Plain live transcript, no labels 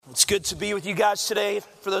It's good to be with you guys today.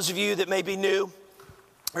 For those of you that may be new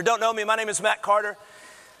or don't know me, my name is Matt Carter.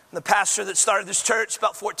 I'm the pastor that started this church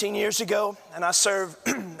about 14 years ago, and I serve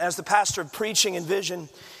as the pastor of preaching and vision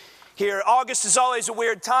here. August is always a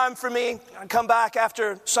weird time for me. I come back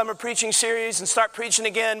after summer preaching series and start preaching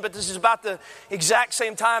again, but this is about the exact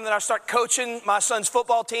same time that I start coaching my son's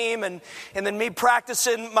football team and then me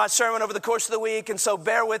practicing my sermon over the course of the week. And so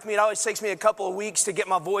bear with me. It always takes me a couple of weeks to get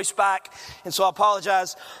my voice back. And so I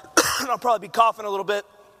apologize. I'll probably be coughing a little bit.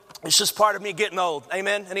 It's just part of me getting old.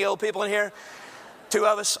 Amen? Any old people in here? Two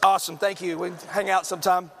of us? Awesome. Thank you. We can hang out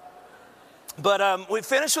sometime. But we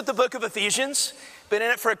finished with the book of Ephesians. Been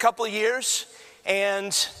in it for a couple of years,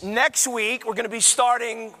 and next week we're going to be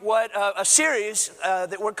starting a series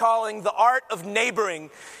that we're calling The Art of Neighboring.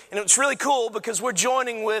 And it's really cool because we're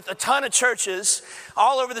joining with a ton of churches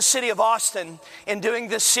all over the city of Austin in doing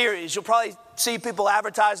this series. You'll probably see people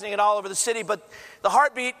advertising it all over the city, but the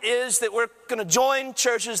heartbeat is that we're going to join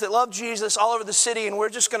churches that love Jesus all over the city, and we're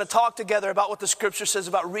just going to talk together about what the scripture says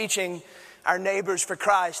about reaching our neighbors for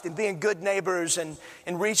Christ and being good neighbors and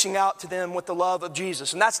reaching out to them with the love of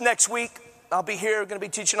Jesus. And that's next week. I'll be here, going to be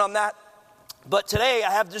teaching on that. But today I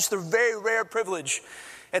have just the very rare privilege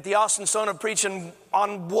at the Austin Stone of preaching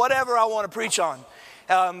on whatever I want to preach on.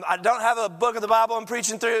 I don't have a book of the Bible I'm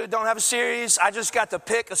preaching through, don't have a series. I just got to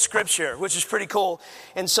pick a scripture, which is pretty cool.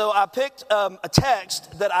 And so I picked a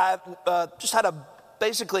text that I just had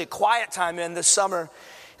basically a quiet time in this summer.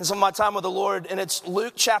 And some of my time with the Lord, and it's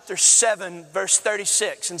Luke chapter 7, verse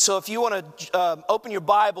 36. And so if you want to open your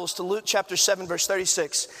Bibles to Luke chapter 7, verse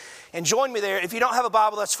 36, and join me there. If you don't have a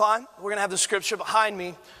Bible, that's fine. We're going to have the scripture behind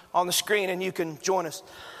me on the screen, and you can join us.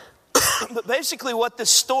 But basically what this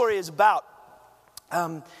story is about,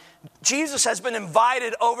 Jesus has been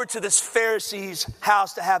invited over to this Pharisee's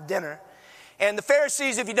house to have dinner. And the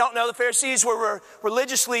Pharisees, if you don't know, the Pharisees were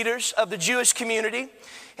religious leaders of the Jewish community.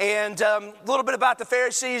 And a little bit about the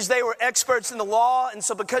Pharisees, they were experts in the law. And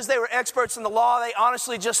so because they were experts in the law, they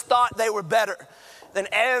honestly just thought they were better than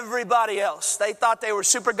everybody else. They thought they were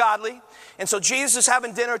super godly. And so Jesus is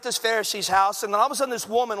having dinner at this Pharisee's house. And then all of a sudden this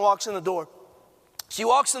woman walks in the door. She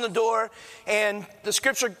walks in the door, and the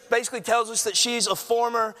scripture basically tells us that she's a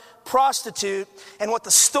former prostitute. And what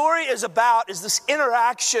the story is about is this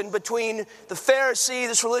interaction between the Pharisee,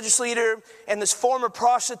 this religious leader, and this former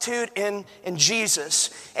prostitute and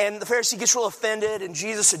Jesus. And the Pharisee gets real offended, and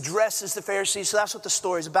Jesus addresses the Pharisee. So that's what the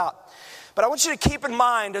story is about. But I want you to keep in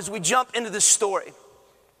mind as we jump into this story,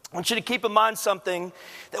 I want you to keep in mind something,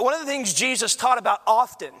 that one of the things Jesus taught about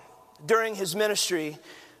often during his ministry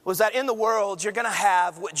was that in the world, you're going to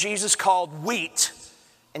have what Jesus called wheat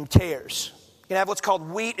and tares. You're going to have what's called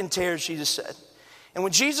wheat and tares, Jesus said. And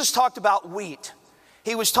when Jesus talked about wheat,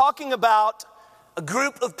 he was talking about a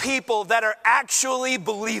group of people that are actually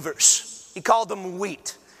believers. He called them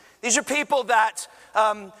wheat. These are people that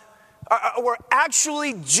were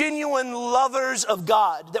actually genuine lovers of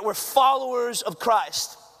God, that were followers of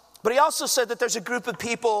Christ. But he also said that there's a group of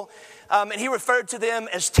people, and he referred to them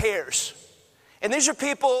as tares. And these are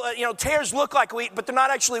people, tares look like wheat, but they're not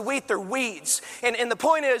actually wheat, they're weeds. And the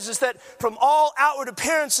point is that from all outward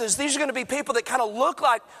appearances, these are going to be people that kind of look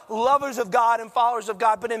like lovers of God and followers of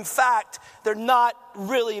God, but in fact, they're not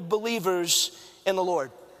really believers in the Lord.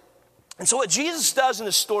 And so what Jesus does in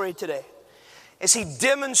this story today is he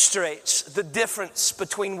demonstrates the difference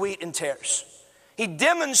between wheat and tares. He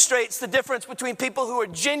demonstrates the difference between people who are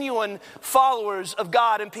genuine followers of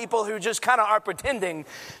God and people who just kind of are pretending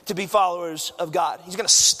to be followers of God. He's going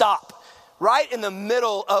to stop right in the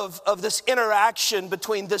middle of this interaction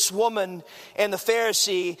between this woman and the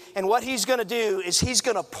Pharisee. And what he's going to do is he's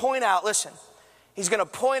going to point out, he's going to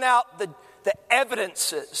point out the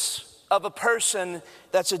evidences of a person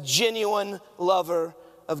that's a genuine lover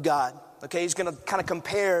of God. Okay, he's going to kind of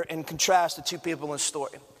compare and contrast the two people in the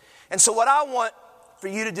story. And so what I want for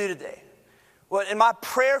you to do today, and my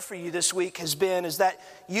prayer for you this week has been, is that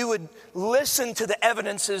you would listen to the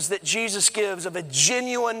evidences that Jesus gives of a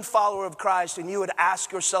genuine follower of Christ, and you would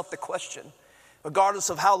ask yourself the question, regardless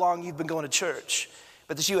of how long you've been going to church,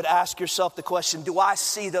 but that you would ask yourself the question, do I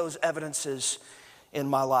see those evidences in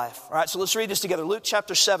my life? All right, so let's read this together. Luke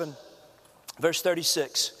chapter 7, verse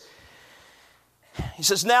 36. He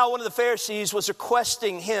says, now one of the Pharisees was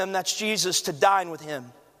requesting him, that's Jesus, to dine with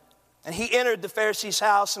him. And he entered the Pharisee's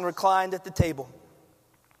house and reclined at the table.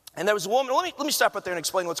 And there was a woman, let me stop right there and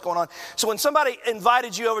explain what's going on. So when somebody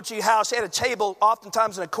invited you over to your house, they had a table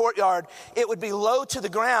oftentimes in a courtyard. It would be low to the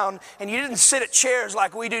ground, and you didn't sit at chairs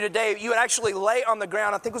like we do today. You would actually lay on the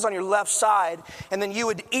ground, I think it was on your left side, and then you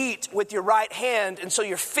would eat with your right hand, and so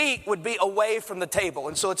your feet would be away from the table.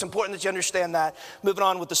 And so it's important that you understand that. Moving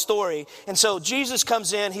on with the story. And so Jesus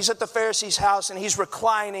comes in, he's at the Pharisee's house, and he's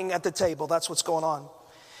reclining at the table. That's what's going on.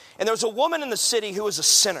 And there was a woman in the city who was a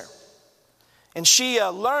sinner. And she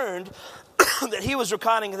learned that he was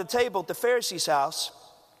reclining at the table at the Pharisee's house.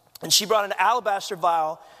 And she brought an alabaster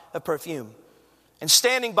vial of perfume. And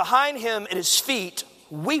standing behind him at his feet,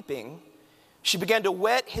 weeping, she began to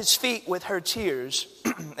wet his feet with her tears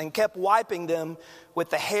and kept wiping them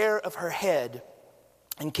with the hair of her head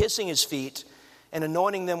and kissing his feet and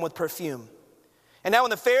anointing them with perfume. And now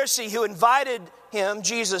when the Pharisee who invited him,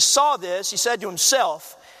 Jesus, saw this, he said to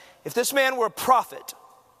himself, if this man were a prophet,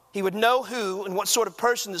 he would know who and what sort of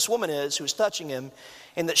person this woman is who is touching him,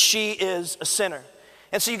 and that she is a sinner.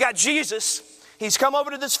 And so you got Jesus. He's come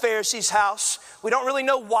over to this Pharisee's house. We don't really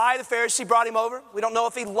know why the Pharisee brought him over. We don't know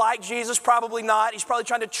if he liked Jesus. Probably not. He's probably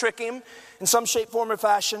trying to trick him in some shape, form, or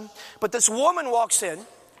fashion. But this woman walks in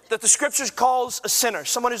that the scriptures calls a sinner,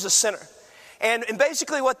 someone who's a sinner. And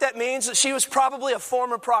basically what that means is that she was probably a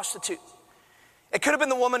former prostitute. It could have been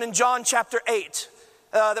the woman in John chapter 8.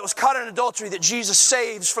 That was caught in adultery that Jesus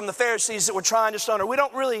saves from the Pharisees that were trying to stone her. We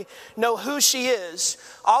don't really know who she is.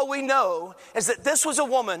 All we know is that this was a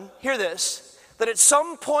woman, hear this, that at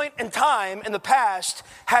some point in time in the past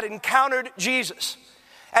had encountered Jesus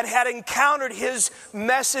and had encountered his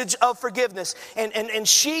message of forgiveness. And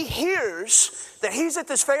she hears that he's at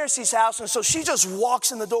this Pharisee's house, and so she just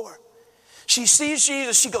walks in the door. She sees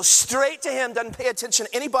Jesus, she goes straight to him, doesn't pay attention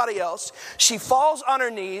to anybody else. She falls on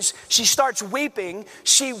her knees, she starts weeping,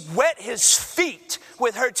 she wet his feet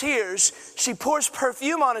with her tears. She pours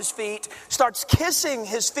perfume on his feet, starts kissing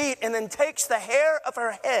his feet, and then takes the hair of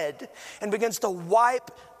her head and begins to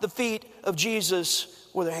wipe the feet of Jesus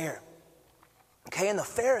with her hair. Okay, and the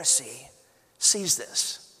Pharisee sees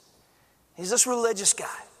this. He's this religious guy.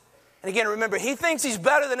 And again, remember, he thinks he's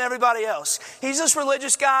better than everybody else. He's this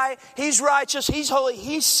religious guy. He's righteous. He's holy.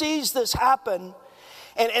 He sees this happen.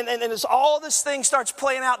 And as all this thing starts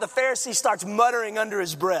playing out, the Pharisee starts muttering under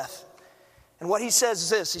his breath. And what he says is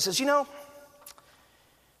this. He says, you know,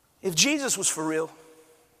 if Jesus was for real,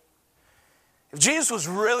 if Jesus was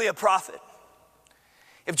really a prophet,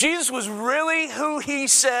 if Jesus was really who he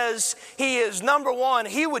says he is, number one,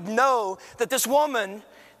 he would know that this woman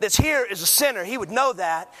that's here is a sinner. He would know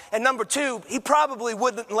that. And number two, he probably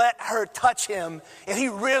wouldn't let her touch him if he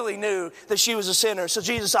really knew that she was a sinner. So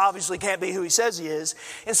Jesus obviously can't be who he says he is.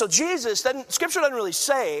 And so Scripture doesn't really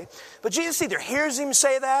say, but Jesus either hears him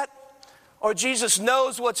say that or Jesus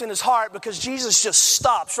knows what's in his heart, because Jesus just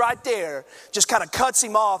stops right there, just kind of cuts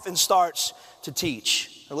him off and starts to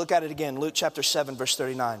teach. Now look at it again, Luke chapter 7, verse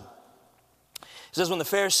 39. It says, when the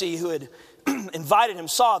Pharisee who had invited him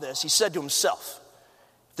saw this, he said to himself,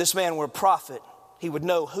 if this man were a prophet, he would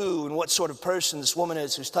know who and what sort of person this woman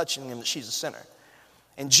is who's touching him, that she's a sinner.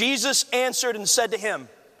 And Jesus answered and said to him,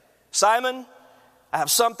 Simon, I have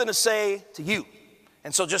something to say to you.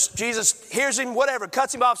 And so just Jesus hears him, whatever,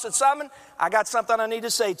 cuts him off, said, Simon, I got something I need to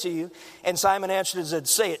say to you. And Simon answered and said,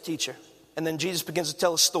 say it, teacher. And then Jesus begins to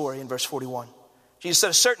tell a story in verse 41. Jesus said,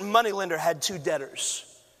 a certain moneylender had two debtors.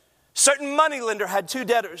 Certain moneylender had two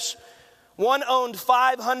debtors. One owned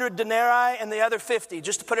 500 denarii and the other 50.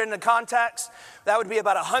 Just to put it into context, that would be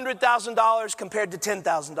about $100,000 compared to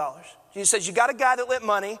 $10,000. Jesus says, you got a guy that lent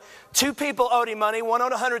money. Two people owed him money. One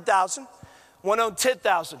owed 100,000. One owed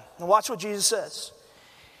 10,000. And watch what Jesus says.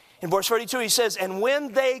 In verse 32, he says, and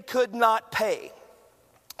when they could not pay,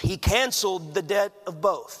 he canceled the debt of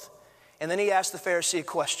both. And then he asked the Pharisee a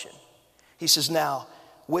question. He says, now,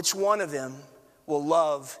 which one of them will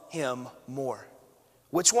love him more?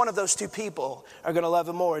 Which one of those two people are going to love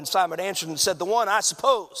him more? And Simon answered and said, the one, I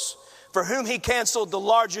suppose, for whom he canceled the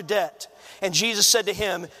larger debt. And Jesus said to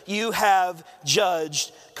him, you have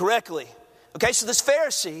judged correctly. Okay, so this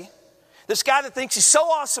Pharisee, this guy that thinks he's so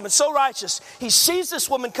awesome and so righteous, he sees this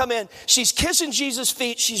woman come in. She's kissing Jesus'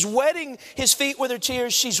 feet. She's wetting his feet with her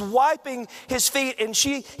tears. She's wiping his feet. And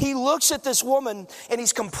he looks at this woman and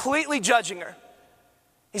he's completely judging her.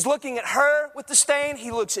 He's looking at her with the stain.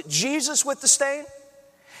 He looks at Jesus with the stain.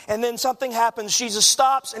 And then something happens. Jesus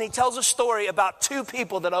stops and he tells a story about two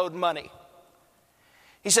people that owed money.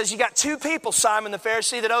 He says, you got two people, Simon the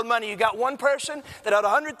Pharisee, that owed money. You got one person that owed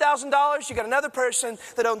 $100,000. You got another person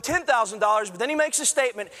that owed $10,000. But then he makes a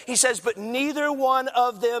statement. He says, but neither one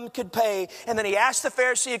of them could pay. And then he asked the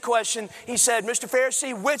Pharisee a question. He said, Mr.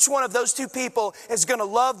 Pharisee, which one of those two people is going to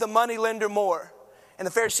love the moneylender more? And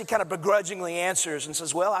the Pharisee kind of begrudgingly answers and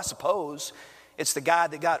says, well, I suppose it's the guy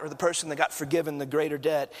that got, or the person that got forgiven the greater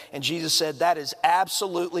debt. And Jesus said, that is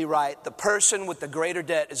absolutely right. The person with the greater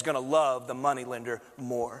debt is going to love the moneylender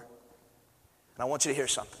more. And I want you to hear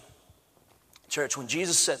something. Church, when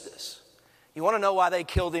Jesus said this, you want to know why they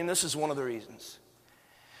killed him? This is one of the reasons.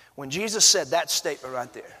 When Jesus said that statement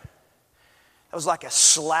right there, that was like a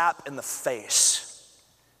slap in the face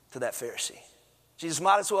to that Pharisee. Jesus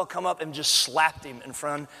might as well come up and just slapped him in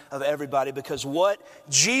front of everybody, because what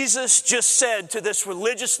Jesus just said to this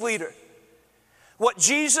religious leader, what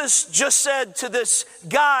Jesus just said to this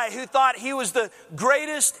guy who thought he was the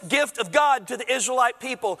greatest gift of God to the Israelite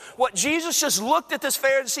people, what Jesus just looked at this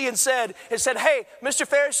Pharisee and said, hey, Mr.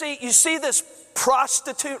 Pharisee, you see this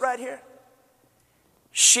prostitute right here?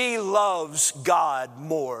 She loves God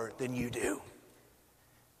more than you do.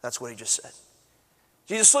 That's what he just said.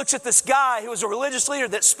 Jesus looks at this guy who was a religious leader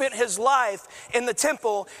that spent his life in the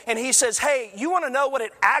temple, and he says, hey, you want to know what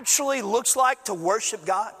it actually looks like to worship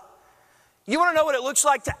God? You want to know what it looks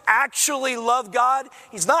like to actually love God?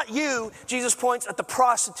 He's not you. Jesus points at the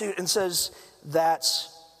prostitute and says,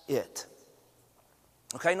 that's it.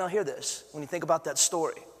 Okay, now hear this. When you think about that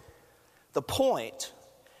story, the point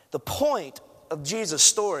of Jesus'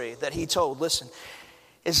 story that he told, listen,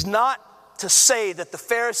 is not to say that the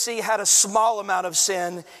Pharisee had a small amount of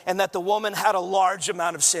sin and that the woman had a large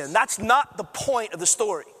amount of sin. That's not the point of the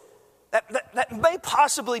story. That may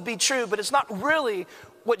possibly be true, but it's not really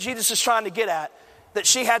what Jesus is trying to get at. That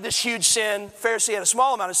she had this huge sin, Pharisee had a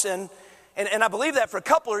small amount of sin. And I believe that for a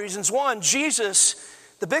couple of reasons. One, Jesus,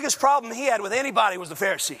 the biggest problem he had with anybody was the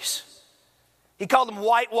Pharisees. He called them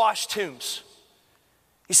whitewashed tombs.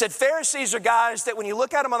 He said Pharisees are guys that when you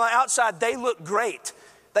look at them on the outside, they look great.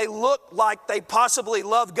 They look like they possibly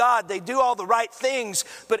love God. They do all the right things,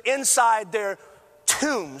 but inside they're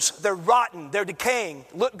tombs. They're rotten. They're decaying.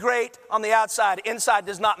 Look great on the outside. Inside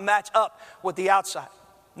does not match up with the outside.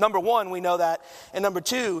 Number one, we know that. And number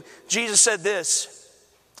two, Jesus said this,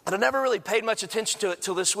 and I never really paid much attention to it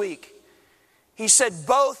till this week. He said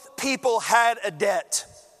both people had a debt.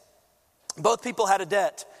 Both people had a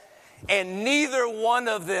debt, and neither one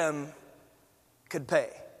of them could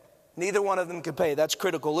pay. Neither one of them could pay. That's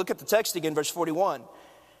critical. Look at the text again, verse 41.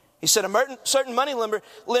 He said, a certain money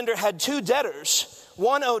lender had two debtors.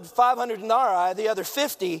 One owed 500 denarii, the other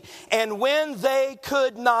 50. And when they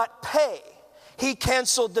could not pay, he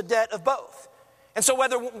canceled the debt of both. And so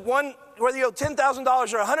whether you owe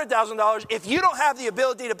 $10,000 or $100,000, if you don't have the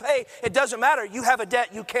ability to pay, it doesn't matter. You have a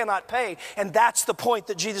debt you cannot pay. And that's the point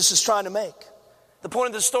that Jesus is trying to make. The point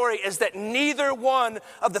of the story is that neither one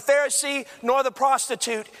of the Pharisee nor the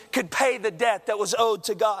prostitute could pay the debt that was owed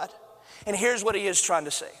to God. And here's what he is trying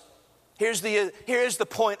to say. Here's the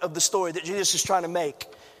point of the story that Jesus is trying to make.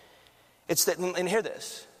 It's that, and hear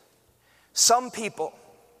this. Some people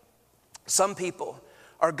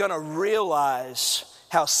are going to realize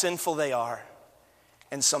how sinful they are,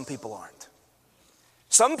 and some people aren't.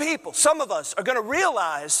 Some of us are going to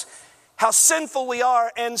realize how sinful we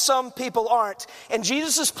are, and some people aren't. And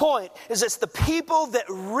Jesus' point is it's the people that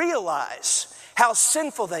realize how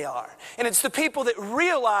sinful they are. And it's the people that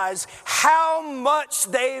realize how much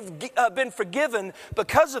they've been forgiven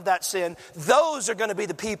because of that sin. Those are going to be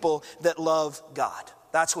the people that love God.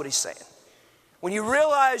 That's what he's saying. When you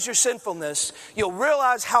realize your sinfulness, you'll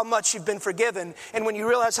realize how much you've been forgiven. And when you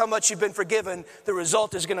realize how much you've been forgiven, the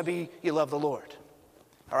result is going to be you love the Lord.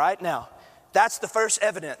 All right? Now, that's the first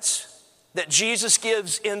evidence that Jesus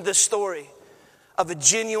gives in this story of a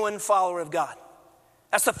genuine follower of God.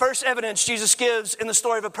 That's the first evidence Jesus gives in the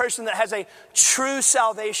story of a person that has a true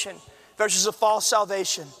salvation versus a false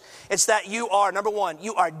salvation. It's that you are, number one,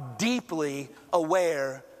 you are deeply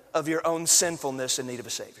aware of your own sinfulness in need of a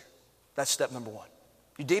Savior. That's step number one.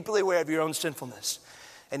 You're deeply aware of your own sinfulness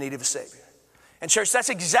in need of a Savior. And church, that's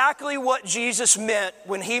exactly what Jesus meant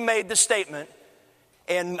when he made the statement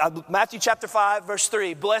in Matthew chapter 5, verse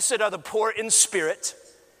 3, blessed are the poor in spirit,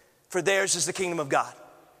 for theirs is the kingdom of God.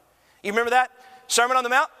 You remember that? Sermon on the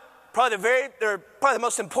Mount? Probably the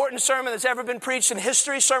most important sermon that's ever been preached in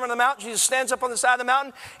history, Sermon on the Mount. Jesus stands up on the side of the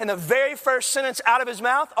mountain, and the very first sentence out of his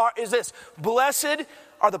mouth is this, blessed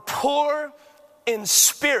are the poor in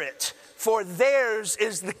spirit, for theirs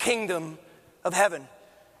is the kingdom of heaven.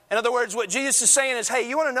 In other words, what Jesus is saying is, hey,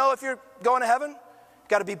 you want to know if you're going to heaven? You've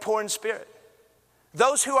got to be poor in spirit.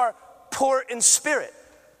 Those who are poor in spirit.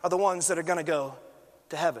 are the ones that are going to go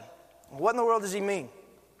to heaven. What in the world does he mean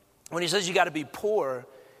when he says you got to be poor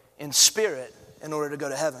in spirit in order to go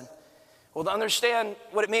to heaven? Well, to understand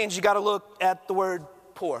what it means, you got to look at the word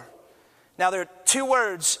poor. Now, there are two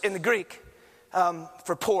words in the Greek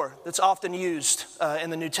for poor that's often used in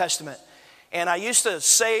the New Testament. And I used to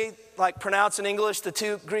pronounce in English the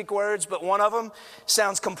two Greek words, but one of them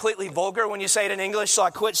sounds completely vulgar when you say it in English, so I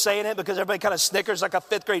quit saying it because everybody kind of snickers like a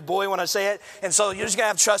fifth grade boy when I say it. And so you're just going to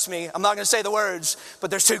have to trust me. I'm not going to say the words, but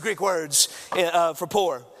there's two Greek words for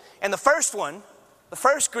poor. And the first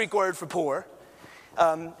Greek word for poor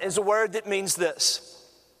is a word that means this.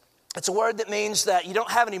 It's a word that means that you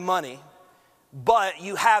don't have any money, but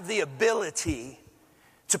you have the ability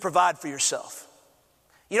to provide for yourself.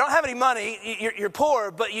 You don't have any money, you're poor,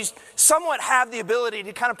 but you somewhat have the ability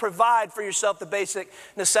to kind of provide for yourself the basic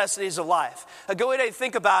necessities of life. A good way to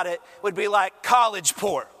think about it would be like college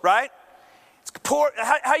poor, right? It's poor.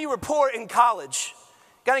 How you were poor in college.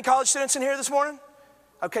 Got any college students in here this morning?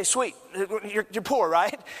 Okay, sweet. You're poor,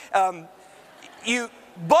 right? But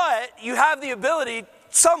you have the ability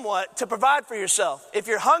somewhat to provide for yourself. If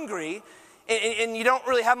you're hungry and you don't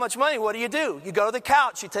really have much money, what do? You go to the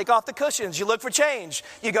couch, you take off the cushions, you look for change,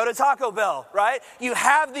 you go to Taco Bell, right? You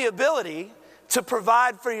have the ability to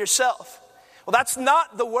provide for yourself. Well, that's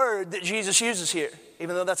not the word that Jesus uses here,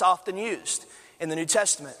 even though that's often used in the New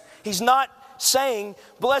Testament. He's not saying,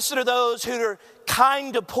 blessed are those who are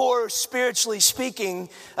kind of poor spiritually speaking,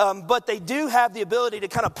 but they do have the ability to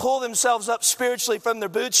kind of pull themselves up spiritually from their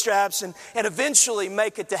bootstraps and eventually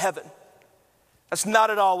make it to heaven. That's not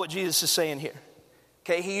at all what Jesus is saying here.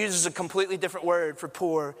 Okay, he uses a completely different word for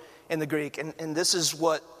poor in the Greek, and this is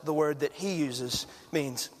what the word that he uses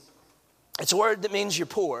means. It's a word that means you're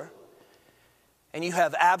poor, and you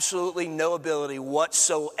have absolutely no ability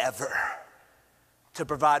whatsoever to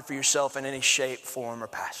provide for yourself in any shape, form, or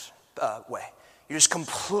way. You're just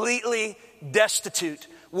completely destitute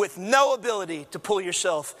with no ability to pull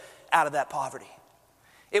yourself out of that poverty.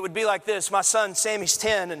 It would be like this. My son, Sammy's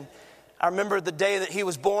 10, and I remember the day that he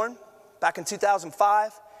was born back in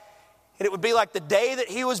 2005. And it would be like the day that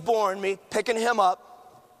he was born, me picking him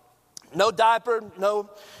up, no diaper, no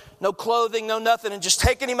clothing, no nothing, and just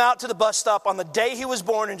taking him out to the bus stop on the day he was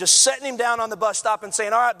born and just setting him down on the bus stop and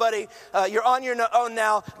saying, all right, buddy, you're on your own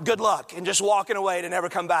now, good luck, and just walking away to never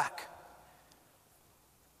come back.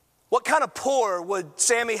 What kind of poor would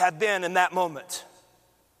Sammy have been in that moment?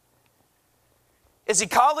 Is he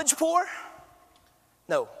college poor?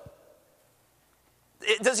 No.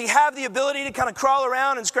 Does he have the ability to kind of crawl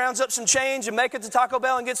around and scrounge up some change and make it to Taco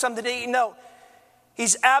Bell and get something to eat? No.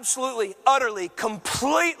 He's absolutely, utterly,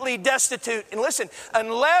 completely destitute. And listen,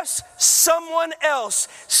 unless someone else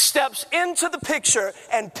steps into the picture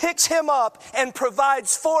and picks him up and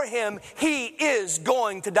provides for him, he is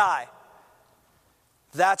going to die.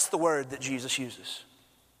 That's the word that Jesus uses.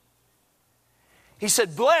 He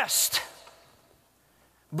said, blessed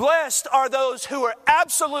are those who are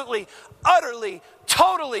absolutely, utterly,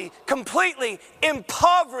 totally, completely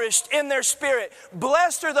impoverished in their spirit.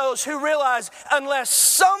 Blessed are those who realize unless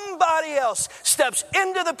somebody else steps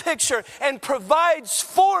into the picture and provides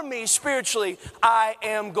for me spiritually, I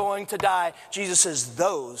am going to die. Jesus says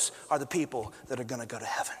those are the people that are going to go to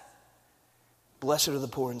heaven. Blessed are the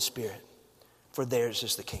poor in spirit, for theirs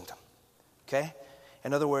is the kingdom. Okay?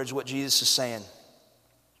 In other words, what Jesus is saying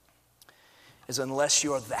is unless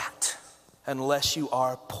you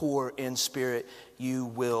are poor in spirit, you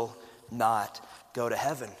will not go to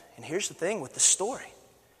heaven. And here's the thing with the story.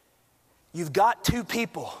 You've got two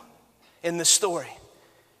people in the story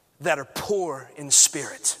that are poor in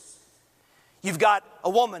spirit. You've got a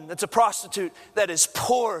woman that's a prostitute that is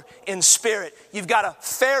poor in spirit. You've got a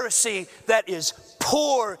Pharisee that is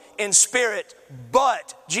poor in spirit.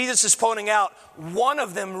 But Jesus is pointing out one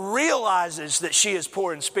of them realizes that she is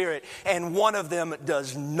poor in spirit, and one of them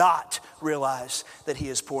does not realize that he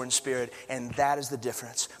is poor in spirit. And that is the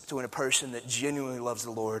difference between a person that genuinely loves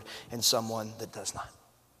the Lord and someone that does not.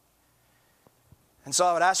 And so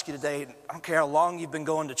I would ask you today, I don't care how long you've been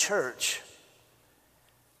going to church,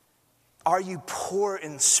 are you poor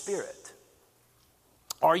in spirit?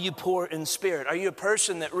 Are you poor in spirit? Are you a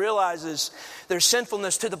person that realizes their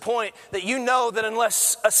sinfulness to the point that you know that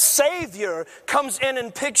unless a Savior comes in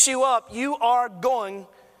and picks you up, you are going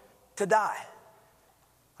to die?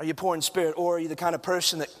 Are you poor in spirit? Or are you the kind of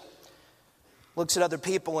person that looks at other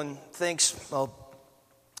people and thinks, well,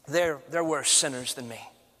 they're worse sinners than me?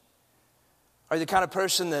 Are you the kind of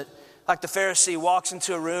person that, like the Pharisee, walks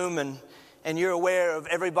into a room and you're aware of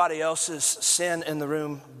everybody else's sin in the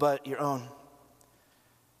room but your own?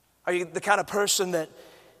 Are you the kind of person that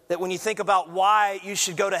that when you think about why you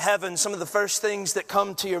should go to heaven, some of the first things that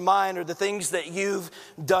come to your mind are the things that you've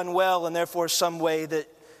done well and therefore some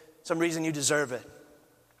reason you deserve it.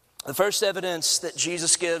 The first evidence that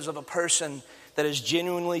Jesus gives of a person that is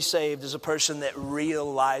genuinely saved is a person that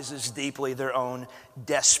realizes deeply their own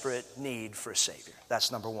desperate need for a Savior.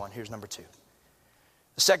 That's number one. Here's number two.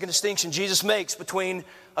 The second distinction Jesus makes between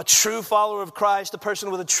a true follower of Christ, a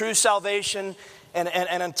person with a true salvation, and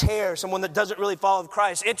a tare, someone that doesn't really follow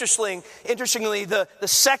Christ. Interestingly, the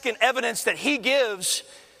second evidence that he gives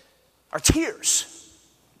are tears.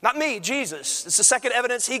 Not me, Jesus. It's the second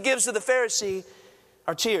evidence he gives to the Pharisee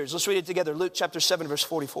are tears. Let's read it together. Luke chapter 7, verse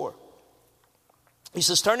 44. He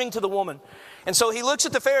says, turning to the woman. And so he looks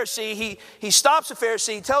at the Pharisee, he stops the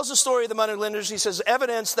Pharisee, he tells the story of the money lenders. He says,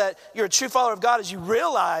 evidence that you're a true follower of God is you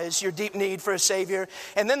realize your deep need for a Savior.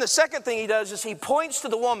 And then the second thing he does is he points to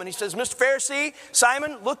the woman. He says, Mr. Pharisee,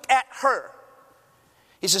 Simon, look at her.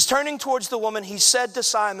 He says, turning towards the woman, he said to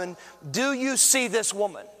Simon, do you see this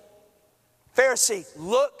woman? Pharisee,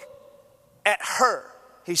 look at her,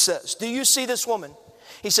 he says. Do you see this woman?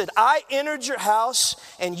 He said, I entered your house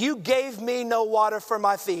and you gave me no water for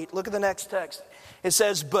my feet. Look at the next text. It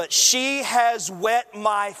says, but she has wet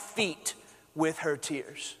my feet with her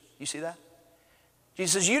tears. You see that?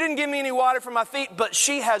 Jesus says, you didn't give me any water for my feet, but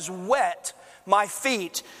she has wet my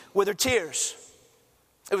feet with her tears.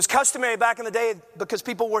 It was customary back in the day because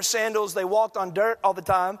people wore sandals, they walked on dirt all the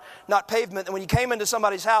time, not pavement. And when you came into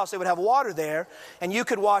somebody's house, they would have water there and you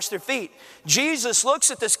could wash their feet. Jesus looks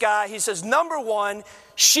at this guy, he says, number one,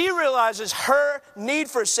 she realizes her need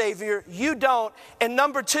for a Savior, you don't. And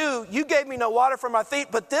number two, you gave me no water for my feet,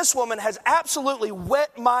 but this woman has absolutely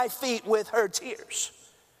wet my feet with her tears.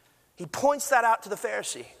 He points that out to the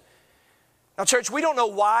Pharisee. Now, church, we don't know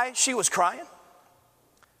why she was crying.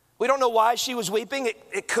 We don't know why she was weeping.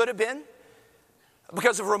 It could have been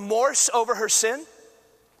because of remorse over her sin.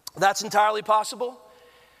 That's entirely possible.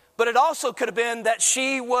 But it also could have been that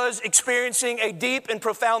she was experiencing a deep and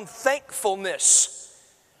profound thankfulness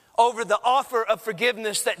over the offer of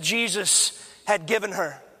forgiveness that Jesus had given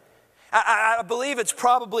her. I believe it's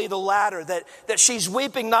probably the latter, that she's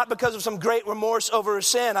weeping not because of some great remorse over her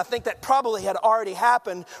sin. I think that probably had already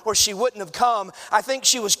happened or she wouldn't have come. I think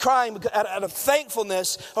she was crying out of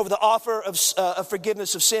thankfulness over the offer of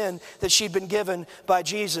forgiveness of sin that she'd been given by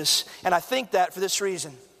Jesus. And I think that for this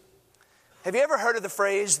reason. Have you ever heard of the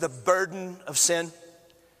phrase, the burden of sin? You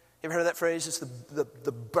ever heard of that phrase? It's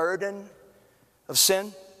the burden of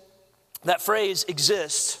sin. That phrase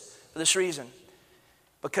exists for this reason.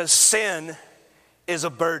 Because sin is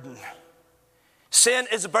a burden. Sin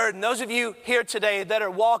is a burden. Those of you here today that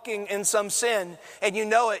are walking in some sin and you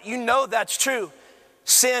know it, you know that's true.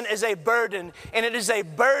 Sin is a burden, and it is a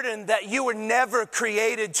burden that you were never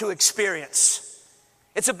created to experience.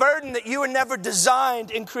 It's a burden that you were never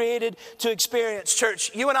designed and created to experience.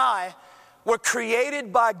 Church, you and I were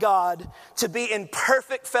created by God to be in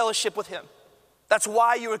perfect fellowship with Him. That's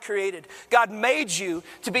why you were created. God made you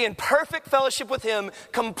to be in perfect fellowship with Him,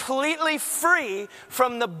 completely free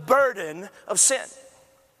from the burden of sin.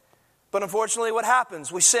 But unfortunately, what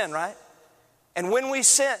happens? We sin, right? And when we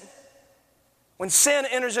sin, when sin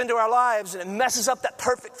enters into our lives and it messes up that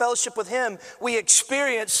perfect fellowship with Him, we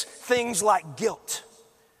experience things like guilt.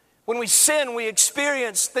 When we sin, we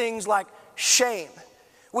experience things like shame.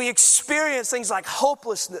 We experience things like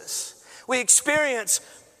hopelessness. We experience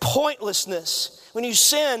pointlessness. When you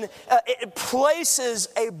sin, it places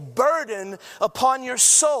a burden upon your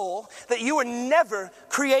soul that you were never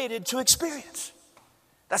created to experience.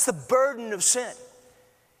 That's the burden of sin.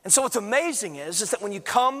 And so what's amazing is that when you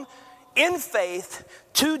come in faith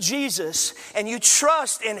to Jesus and you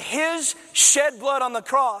trust in His shed blood on the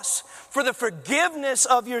cross for the forgiveness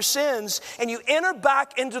of your sins, and you enter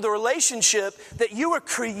back into the relationship that you were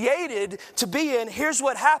created to be in, here's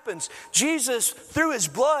what happens. Jesus, through His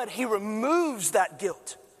blood, He removes that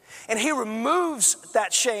guilt. And He removes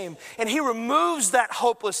that shame. And He removes that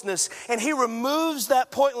hopelessness. And He removes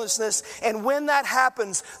that pointlessness. And when that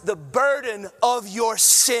happens, the burden of your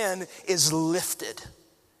sin is lifted.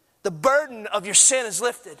 The burden of your sin is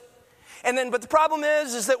lifted. But the problem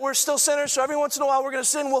is that we're still sinners, so every once in a while we're going to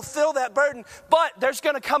sin, we'll feel that burden. But there's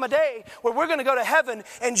going to come a day where we're going to go to heaven,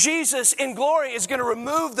 and Jesus in glory is going to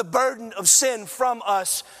remove the burden of sin from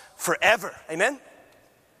us forever. Amen?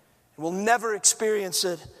 We'll never experience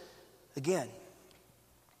it again.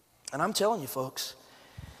 And I'm telling you, folks,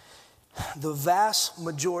 the vast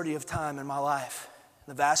majority of time in my life,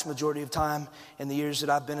 the vast majority of time in the years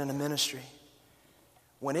that I've been in the ministry,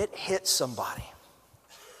 when it hits somebody,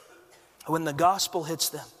 when the gospel hits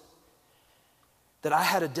them, that I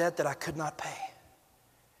had a debt that I could not pay,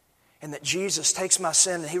 And that Jesus takes my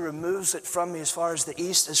sin and he removes it from me as far as the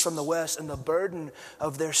east is from the west, and the burden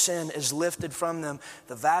of their sin is lifted from them.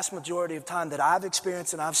 The vast majority of time that I've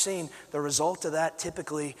experienced and I've seen, the result of that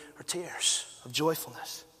typically are tears of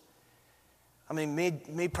joyfulness. I mean,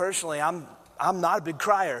 me personally, I'm not a big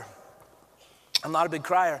crier. I'm not a big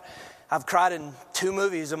crier. I've cried in 2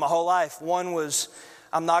 movies in my whole life. One was,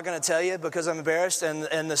 I'm not going to tell you because I'm embarrassed,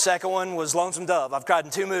 and the second one was Lonesome Dove. I've cried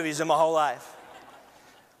in 2 movies in my whole life.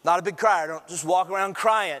 Not a big crier. Don't just walk around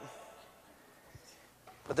crying.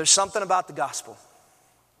 But there's something about the gospel.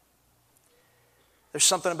 There's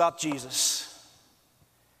something about Jesus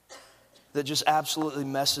that just absolutely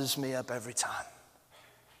messes me up every time.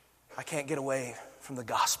 I can't get away from the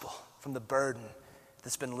gospel, from the burden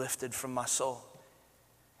that's been lifted from my soul.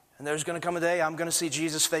 And there's going to come a day I'm going to see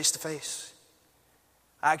Jesus face to face.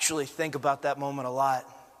 I actually think about that moment a lot.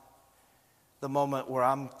 The moment where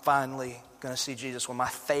I'm finally going to see Jesus, when my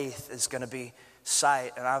faith is going to be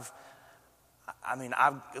sight. And I've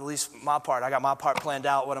at least my part, I got my part planned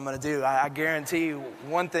out, what I'm going to do. I guarantee you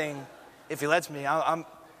one thing, if he lets me, I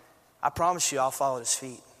promise you I'll follow his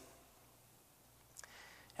feet.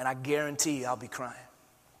 And I guarantee you I'll be crying.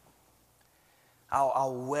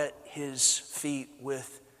 I'll wet his feet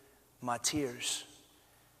with my tears.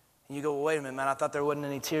 And you go, well, wait a minute, man, I thought there wasn't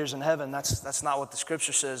any tears in heaven. That's not what the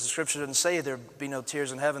scripture says. The scripture doesn't say there'd be no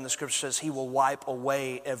tears in heaven. The scripture says he will wipe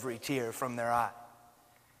away every tear from their eye.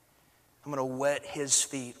 I'm going to wet his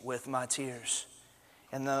feet with my tears.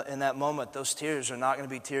 And in that moment, those tears are not going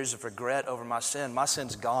to be tears of regret over my sin. My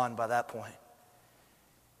sin's gone by that point.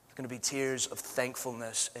 It's going to be tears of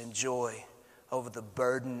thankfulness and joy over the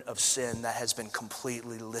burden of sin that has been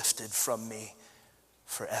completely lifted from me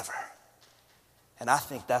forever. And I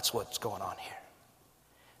think that's what's going on here.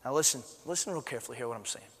 Now listen real carefully, hear what I'm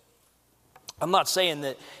saying. I'm not saying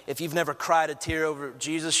that if you've never cried a tear over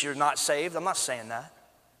Jesus, you're not saved. I'm not saying that.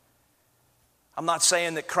 I'm not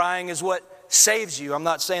saying that crying is what saves you. I'm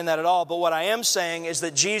not saying that at all. But what I am saying is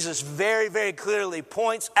that Jesus very, very clearly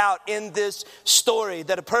points out in this story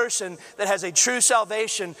that a person that has a true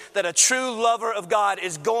salvation, that a true lover of God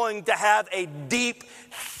is going to have a deep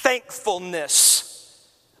thankfulness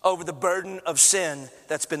over the burden of sin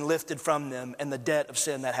that's been lifted from them and the debt of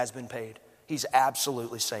sin that has been paid. He's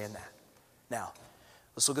absolutely saying that. Now,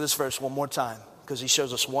 let's look at this verse one more time, because he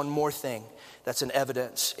shows us one more thing that's an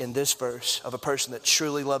evidence in this verse of a person that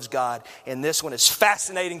truly loves God. And this one is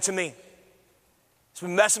fascinating to me. It's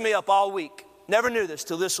been messing me up all week. Never knew this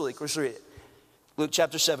till this week. Let's read it. Luke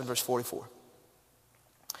chapter 7, verse 44.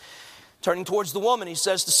 Turning towards the woman, he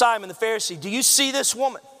says to Simon the Pharisee, "Do you see this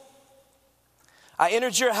woman? I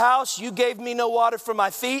entered your house, you gave me no water for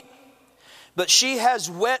my feet, but she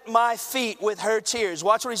has wet my feet with her tears."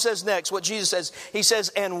 Watch what he says next, what Jesus says. He says,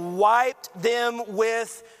 "and wiped them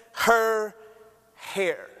with her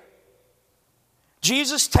hair."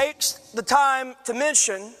 Jesus takes the time to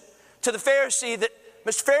mention to the Pharisee that,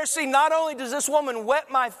 "Mr. Pharisee, not only does this woman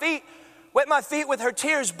wet my feet with her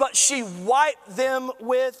tears, but she wiped them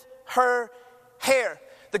with her hair."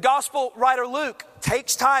 The gospel writer Luke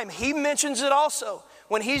takes time. He mentions it also.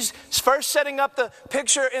 When he's first setting up the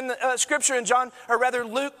picture in the scripture in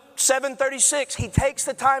Luke 7:36, he takes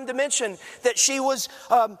the time to mention that she was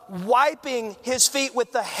wiping his feet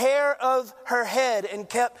with the hair of her head and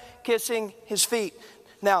kept kissing his feet.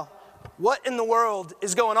 Now, what in the world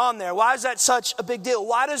is going on there? Why is that such a big deal?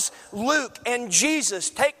 Why does Luke and Jesus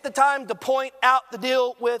take the time to point out the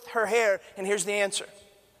deal with her hair? And here's the answer.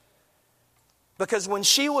 Because when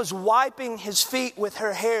she was wiping his feet with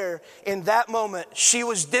her hair, in that moment, she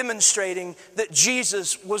was demonstrating that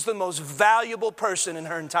Jesus was the most valuable person in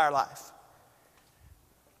her entire life.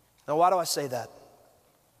 Now, why do I say that?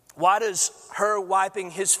 Why does her wiping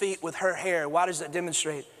his feet with her hair, why does that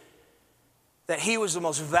demonstrate that he was the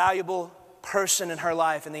most valuable person in her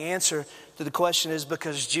life? And the answer to the question is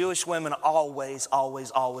because Jewish women always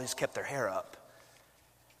kept their hair up.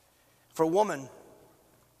 For a woman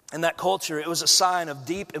in that culture, it was a sign of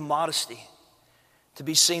deep immodesty to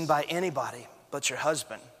be seen by anybody but your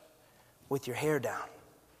husband with your hair down.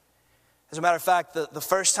 As a matter of fact, the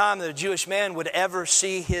first time that a Jewish man would ever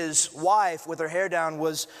see his wife with her hair down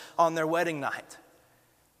was on their wedding night.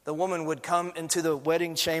 The woman would come into the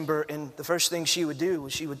wedding chamber, and the first thing she would do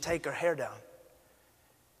was she would take her hair down.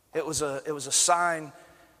 It was a sign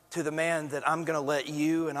to the man that I'm going to let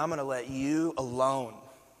you, and I'm going to let you alone,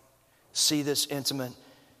 see this intimate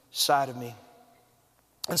side of me.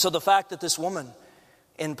 And so the fact that this woman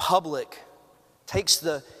in public takes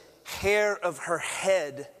the hair of her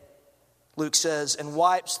head, Luke says, and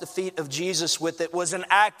wipes the feet of Jesus with it was an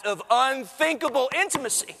act of unthinkable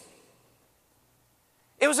intimacy.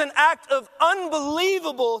 It was an act of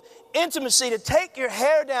unbelievable intimacy to take your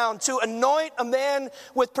hair down, to anoint a man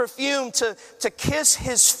with perfume, to kiss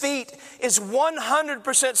his feet is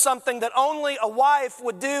 100% something that only a wife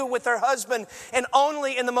would do with her husband, and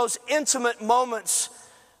only in the most intimate moments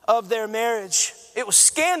of their marriage. It was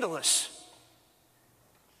scandalous.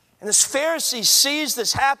 And this Pharisee sees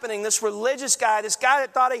this happening, this religious guy, this guy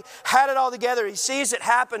that thought he had it all together, he sees it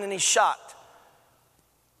happen and he's shocked.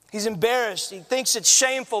 He's embarrassed. He thinks it's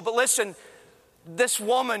shameful. But listen, this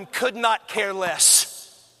woman could not care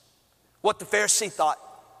less what the Pharisee thought.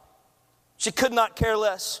 She could not care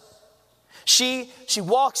less. She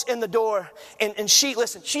walks in the door and she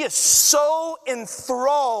is so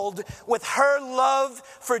enthralled with her love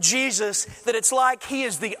for Jesus that it's like he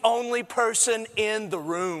is the only person in the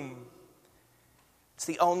room. It's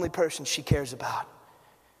the only person she cares about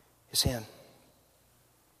is him.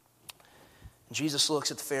 And Jesus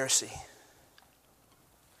looks at the Pharisee,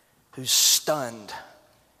 who's stunned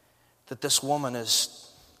that this woman is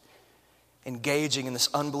engaging in this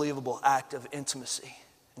unbelievable act of intimacy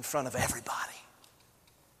in front of everybody.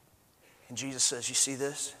 And Jesus says, you see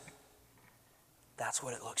this? That's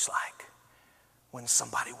what it looks like when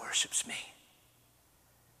somebody worships me.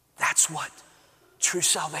 That's what true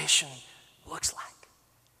salvation looks like.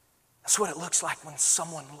 That's what it looks like when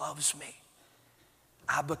someone loves me.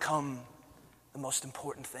 I become the most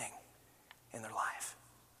important thing in their life.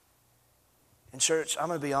 In church, I'm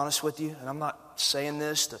going to be honest with you, and I'm not saying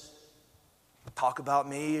this to talk about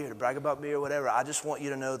me or to brag about me or whatever. I just want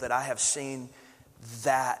you to know that I have seen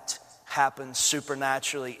that happen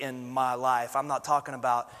supernaturally in my life. I'm not talking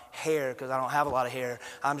about hair because I don't have a lot of hair.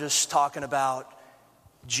 I'm just talking about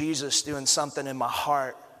Jesus doing something in my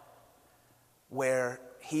heart where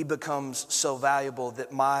he becomes so valuable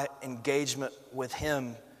that my engagement with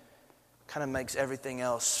him kind of makes everything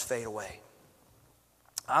else fade away.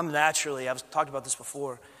 I've talked about this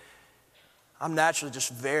before, I'm naturally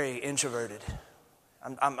just very introverted.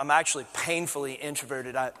 I'm actually painfully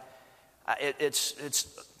introverted. It's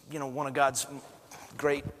one of God's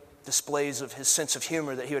great displays of his sense of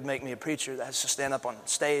humor that he would make me a preacher that has to stand up on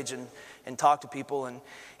stage and talk to people.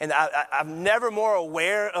 And I'm never more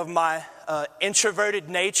aware of my introverted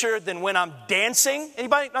nature than when I'm dancing.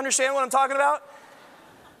 Anybody understand what I'm talking about?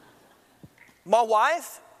 My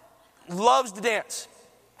wife loves to dance.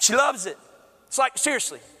 She loves it. It's like,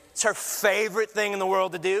 seriously, it's her favorite thing in the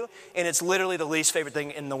world to do, and it's literally the least favorite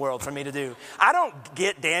thing in the world for me to do. I don't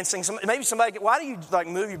get dancing. Why do you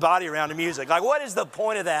move your body around to music? What is the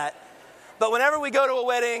point of that? But whenever we go to a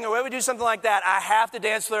wedding or whenever we do something like that, I have to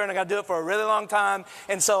dance with her, and I got to do it for a really long time.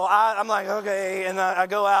 And so I'm like, okay, and I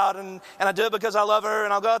go out and I do it because I love her,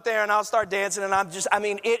 and I'll go out there and I'll start dancing, and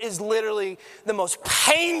it is literally the most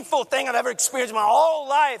painful thing I've ever experienced in my whole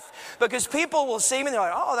life, because people will see me and they're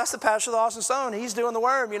like, oh, that's the pastor of the Austin Stone. He's doing the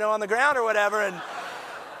worm, on the ground or whatever.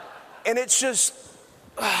 And it's just,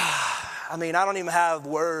 I don't even have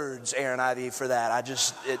words, Aaron Ivy, for that.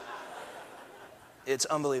 It's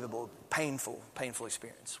unbelievable. Painful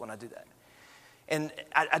experience when I do that. And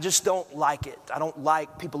I just don't like it. I don't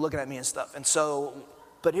like people looking at me and stuff. And so,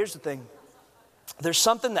 but here's the thing. There's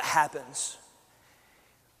something that happens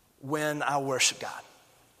when I worship God.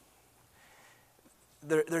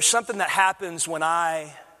 There's something that happens when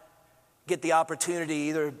I get the opportunity,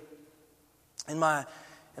 either in my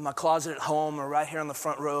closet at home or right here on the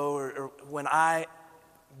front row, or when I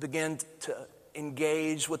begin to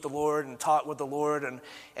engage with the Lord and talk with the Lord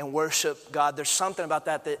and worship God. There's something about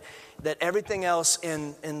that everything else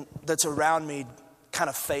in that's around me kind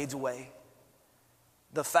of fades away.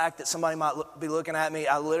 The fact that somebody might be looking at me,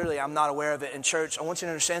 I'm not aware of it. In church, I want you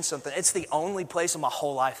to understand something. It's the only place in my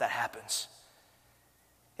whole life that happens.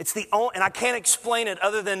 It's the only, and I can't explain it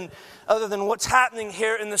other than what's happening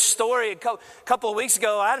here in the story. A couple of weeks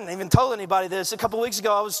ago, I hadn't even told anybody this. A couple of weeks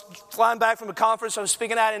ago, I was flying back from a conference I was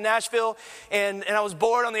speaking at in Nashville, and I was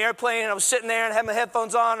bored on the airplane, and I was sitting there and had my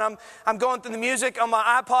headphones on, and I'm going through the music on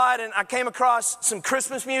my iPod, and I came across some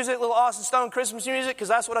Christmas music, little Austin Stone Christmas music, because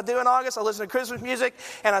that's what I do in August. I listen to Christmas music,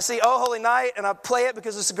 and I see Oh Holy Night, and I play it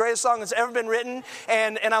because it's the greatest song that's ever been written,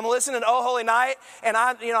 and I'm listening to Oh Holy Night, and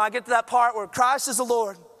I get to that part where Christ is the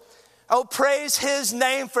Lord. Oh, praise his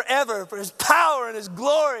name forever, for his power and his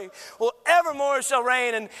glory will evermore shall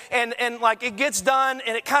reign. And it gets done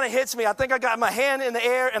and it kind of hits me. I think I got my hand in the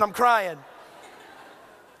air and I'm crying.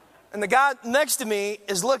 And the guy next to me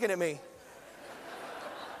is looking at me.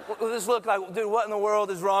 With this look like, dude, what in the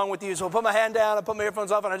world is wrong with you? So I put my hand down, I put my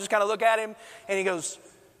earphones off, and I just kind of look at him, and he goes,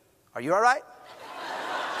 are you all right?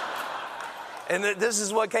 And this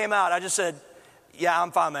is what came out. I just said, yeah,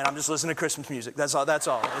 I'm fine, man. I'm just listening to Christmas music. That's all.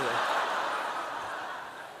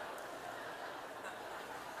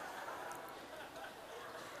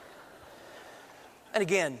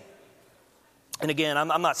 And again,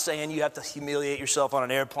 I'm not saying you have to humiliate yourself on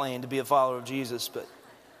an airplane to be a follower of Jesus, but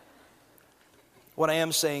what I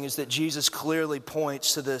am saying is that Jesus clearly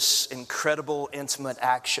points to this incredible, intimate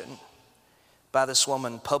action by this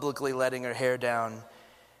woman publicly letting her hair down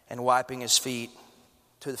and wiping his feet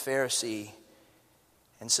to the Pharisee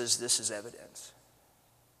and says, this is evidence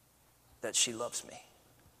that she loves me.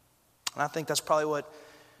 And I think that's probably what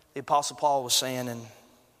the Apostle Paul was saying, and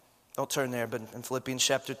don't turn there, but in Philippians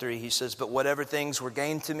chapter 3, he says, but whatever things were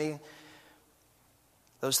gained to me,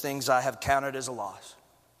 those things I have counted as a loss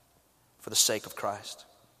for the sake of Christ.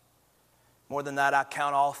 More than that, I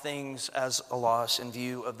count all things as a loss in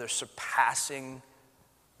view of their surpassing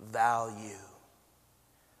value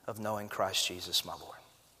of knowing Christ Jesus, my Lord.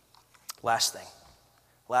 Last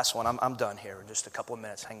one, I'm done here in just a couple of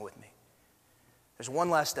minutes, hang with me. There's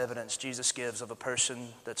one last evidence Jesus gives of a person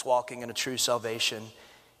that's walking in a true salvation,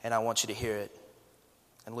 and I want you to hear it.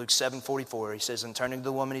 In Luke 7:44, he says, and turning to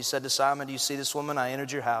the woman, he said to Simon, do you see this woman? I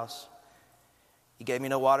entered your house. You gave me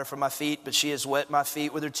no water for my feet, but she has wet my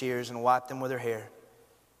feet with her tears and wiped them with her hair.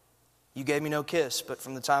 You gave me no kiss, but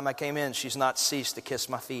from the time I came in, she's not ceased to kiss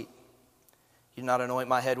my feet. You did not anoint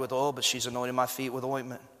my head with oil, but she's anointed my feet with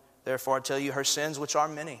ointment. Therefore I tell you, her sins, which are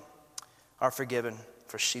many, are forgiven,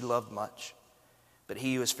 for she loved much. But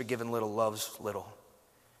he who is forgiven little loves little.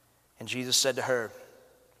 And Jesus said to her,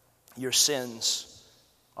 your sins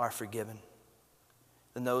are forgiven.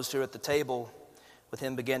 Then those who were at the table with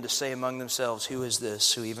him began to say among themselves, who is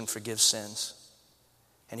this who even forgives sins?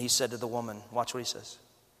 And he said to the woman, watch what he says.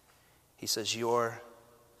 He says, your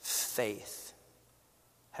faith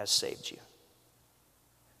has saved you.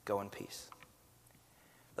 Go in peace.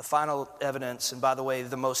 The final evidence, and by the way,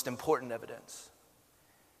 the most important evidence,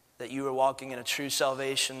 that you are walking in a true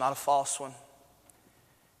salvation, not a false one,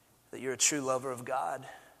 that you're a true lover of God,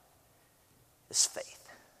 is faith.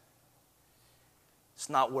 It's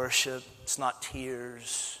not worship, it's not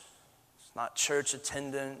tears, it's not church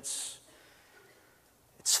attendance,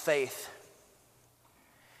 it's faith.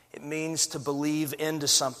 It means to believe into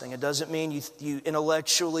something. It doesn't mean you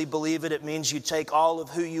intellectually believe it. It means you take all of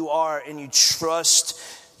who you are and you trust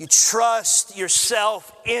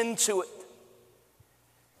yourself into it.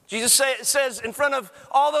 Jesus says in front of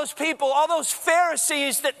all those people, all those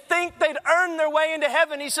Pharisees that think they'd earn their way into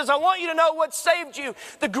heaven, he says, I want you to know what saved you.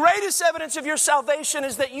 The greatest evidence of your salvation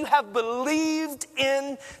is that you have believed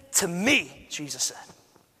into me, Jesus said.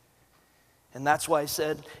 And that's why he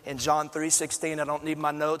said in John 3:16, I don't need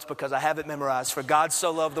my notes because I have it memorized. For God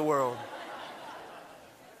so loved the world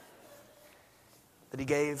that he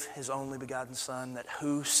gave his only begotten Son, that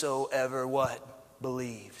whosoever what?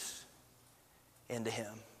 Believes into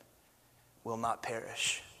him will not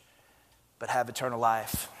perish, but have eternal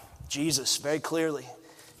life. Jesus very clearly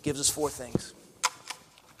gives us 4 things.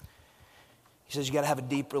 He says you got to have a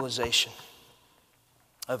deep realization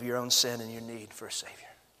of your own sin and your need for a Savior.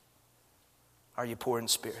 Are you poor in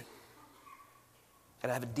spirit? Got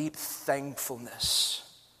to have a deep thankfulness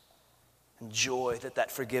and joy that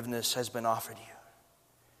forgiveness has been offered you.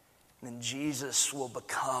 And then Jesus will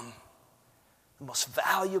become the most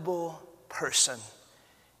valuable person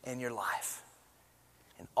in your life.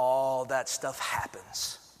 And all that stuff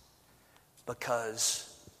happens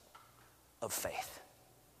because of faith,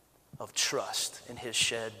 of trust in his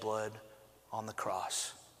shed blood on the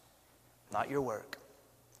cross. Not your work,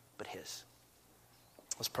 but his.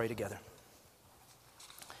 Let's pray together.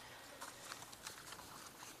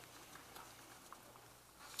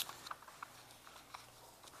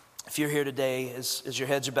 If you're here today, as your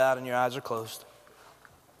heads are bowed and your eyes are closed,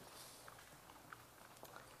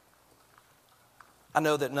 I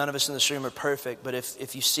know that none of us in this room are perfect, but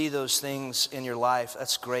if you see those things in your life,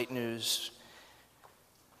 that's great news.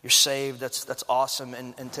 You're saved, that's awesome.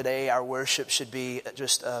 And today our worship should be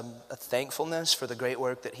just a thankfulness for the great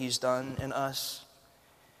work that he's done in us.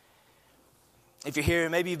 If you're here,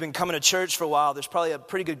 maybe you've been coming to church for a while, there's probably a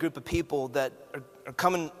pretty good group of people that are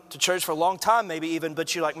coming to church for a long time maybe even,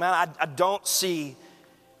 but you're like, man, I don't see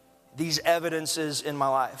these evidences in my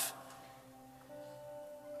life.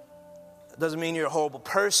 It doesn't mean you're a horrible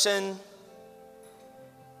person.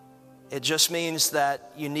 It just means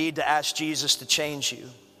that you need to ask Jesus to change you.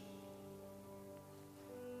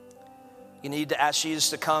 You need to ask Jesus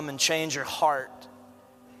to come and change your heart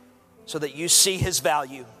so that you see his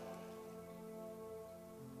value.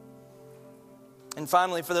 And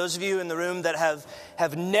finally, for those of you in the room that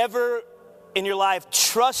have never in your life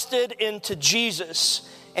trusted into Jesus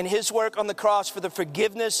and his work on the cross for the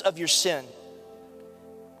forgiveness of your sin,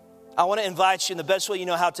 I want to invite you in the best way you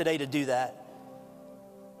know how today to do that.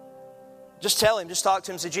 Just tell him, just talk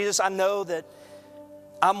to him. Say, Jesus, I know that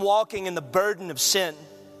I'm walking in the burden of sin,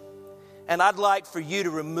 and I'd like for you to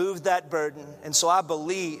remove that burden. And so I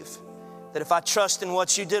believe that if I trust in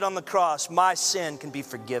what you did on the cross, my sin can be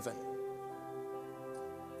forgiven.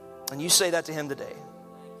 And you say that to him today,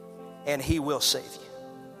 and he will save you.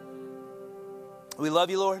 We love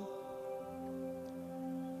you, Lord.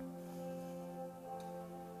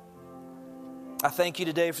 I thank you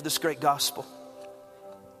today for this great gospel.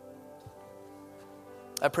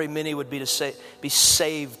 I pray many would be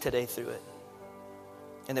saved today through it.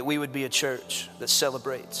 And that we would be a church that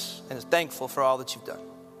celebrates and is thankful for all that you've done.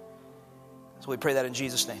 So we pray that in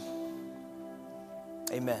Jesus' name.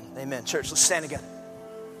 Amen. Amen. Church, let's stand together.